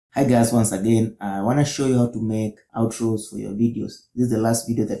Hi guys, once again, I want to show you how to make outros for your videos. This is the last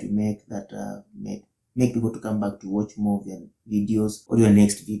video that we make that make people to come back to watch more of your videos or your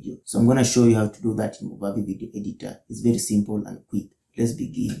next video. So I'm going to show you how to do that in Movavi Video Editor. It's very simple and quick. Let's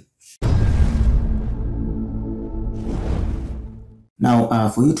begin. Now,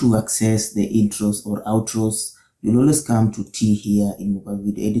 for you to access the intros or outros, you'll always come to T here in Movavi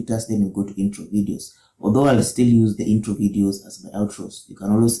Video Editors, then you go to intro videos. Although I'll still use the intro videos as my outros, you can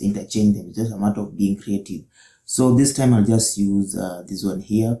always interchange them. It's just a matter of being creative. So this time I'll just use this one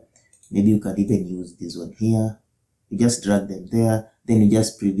here. Maybe you can even use this one here. You just drag them there. Then you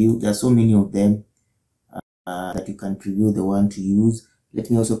just preview. There are so many of them that you can preview the one to use.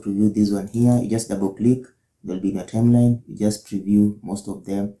 Let me also preview this one here. You just double click. They'll be in your timeline. You just preview most of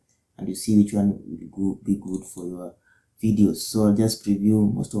them and you see which one will be good for your videos. So I'll just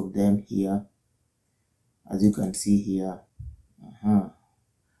preview most of them here. As you can see here.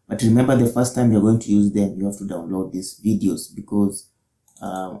 But remember, the first time you're going to use them, you have to download these videos because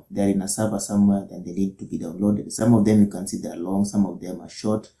they're in a server somewhere and they need to be downloaded. Some of them you can see they're long, some of them are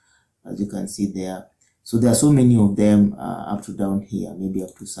short, as you can see there. So there are so many of them up to down here, maybe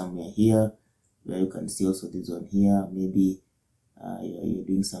up to somewhere here, where you can see also this one here. Maybe you're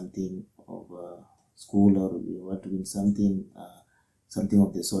doing something of school, or you are doing something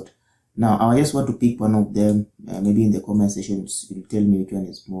of the sort. Now, I just want to pick one of them. Maybe in the comment section, you'll tell me which one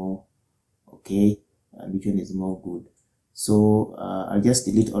is more okay and which one is more good. So I'll just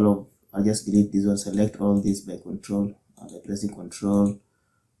delete this one, select all this by control, by pressing control,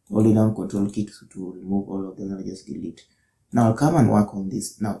 holding down control key to remove all of them. I'll just delete. Now I'll come and work on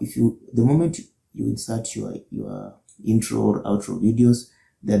this. Now, the moment you insert your intro or outro videos,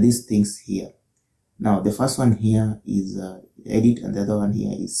 there are these things here. Now the first one here is edit, and the other one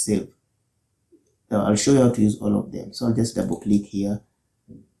here is save. Now I'll show you how to use all of them. So I'll just double click here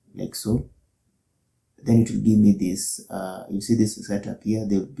like so. Then it will give me this, you see this setup here,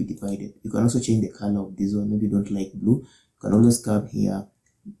 they will be divided. You can also change the color of this one. Maybe you don't like blue, you can always come here.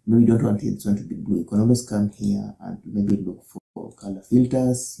 Maybe you don't want this one to be blue, you can always come here and maybe look for color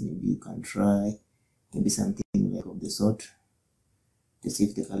filters. Maybe you can try maybe something like of the sort to see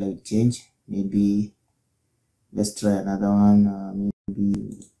if the color will change. Maybe let's try another one,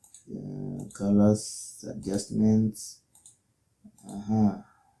 maybe colors adjustments.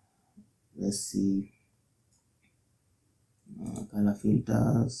 Let's see, color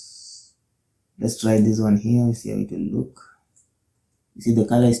filters. Let's try this one here, see how it will look. You see the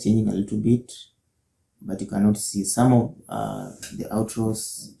color is changing a little bit, but you cannot see some of the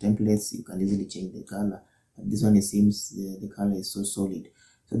outros templates. You can easily change the color, but this one, it seems the color is so solid.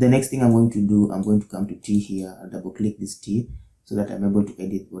 So the next thing I'm going to do, I'm going to come to T here. I'll double click this T so that I'm able to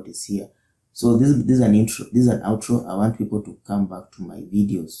edit what is here. So this is an intro, this is an outro. I want people to come back to my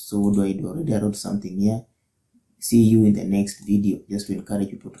videos. So what do? Already I wrote something here. See you in the next video, just to encourage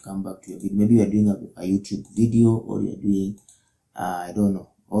people to come back to your video. Maybe you're doing a YouTube video, or you're doing I don't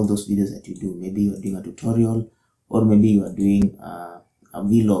know, all those videos that you do. Maybe you're doing a tutorial, or maybe you are doing a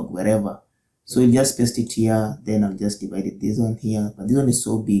vlog, wherever. So you just paste it here. Then I'll just divide it, this one here, but this one is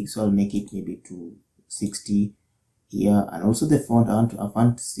so big, so I'll make it maybe to 60 here. And also the font, I want a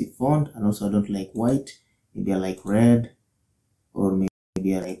fancy font, and also I don't like white. Maybe I like red, or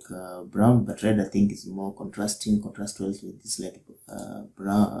maybe I like brown, but red I think is more contrasting, contrast well with this like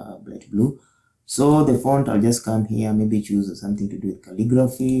brown, light blue. So the font, I'll just come here, maybe choose something to do with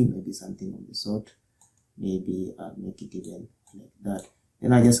calligraphy, maybe something of the sort. Maybe I'll make it even like that.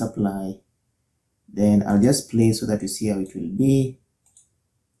 Then I just apply. Then I'll just play so that you see how it will be.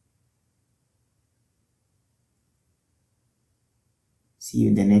 See you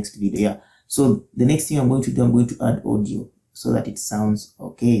in the next video. Yeah. So the next thing I'm going to do, I'm going to add audio so that it sounds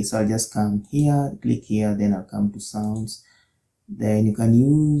okay. So I'll just come here, click here, then I'll come to sounds. Then you can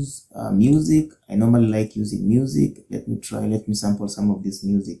use music. I normally like using music. Let me sample some of this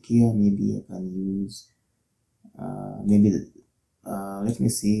music here. Maybe I can use let me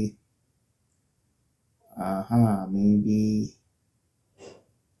see.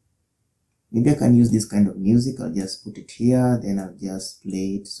 Maybe I can use this kind of music. I'll just put it here, then I'll just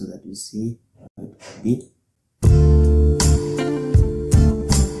play it so that you see how it will be.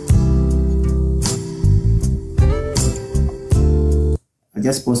 I'll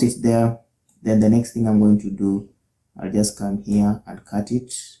just post it there. Then the next thing I'm going to do, I'll just come here and cut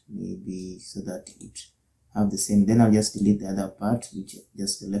it, maybe so that it have the same. Then I'll just delete the other part, which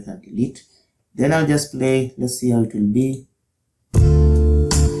just select and delete. Then I'll just play. Let's see how it will be.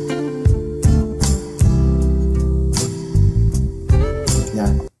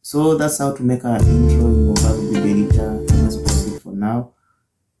 Yeah, so that's how to make our intro in Movavi Video Editor. Let's pause it for now.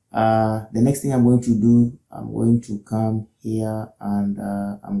 The next thing I'm going to do, I'm going to come here and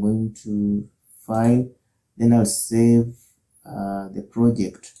I'm going to file, then I'll save the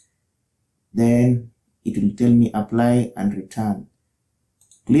project. Then it will tell me apply and return.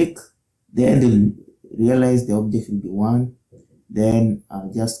 Click, then they'll realize the object will be 1. Then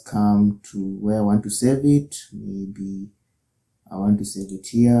I'll just come to where I want to save it. Maybe I want to save it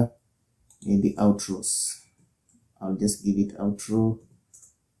here, maybe outros. I'll just give it outro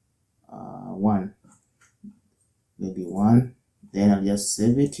 1, maybe 1. Then I'll just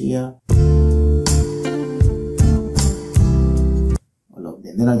save it here, all of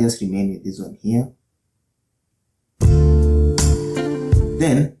them. Then I'll just remain with this one here.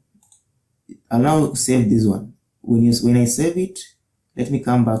 Then I'll now save this one. When I save it, let me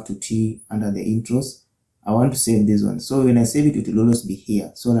come back to T under the intros. I want to save this one. So when I save it, it will always be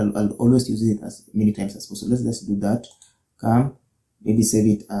here. So I'll always use it as many times as possible. Let's just do that. Come, maybe save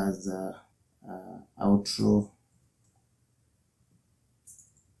it as outro,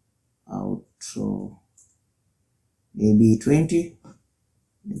 maybe 20,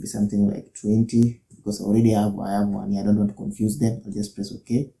 maybe something like 20, because I have one here. I don't want to confuse them. I'll just press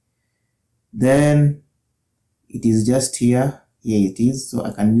OK. Then it is just here it is, so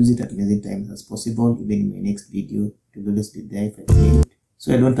I can use it as many times as possible. Even in my next video, it will always be there if I play it,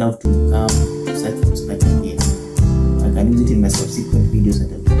 so I don't have to come start from scratch again. I can use it in my subsequent videos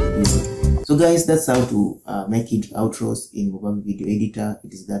that I'll be using. So guys, that's how to make it outros in Movavi video editor.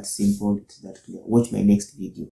 It is that simple, it is that clear. Watch my next video.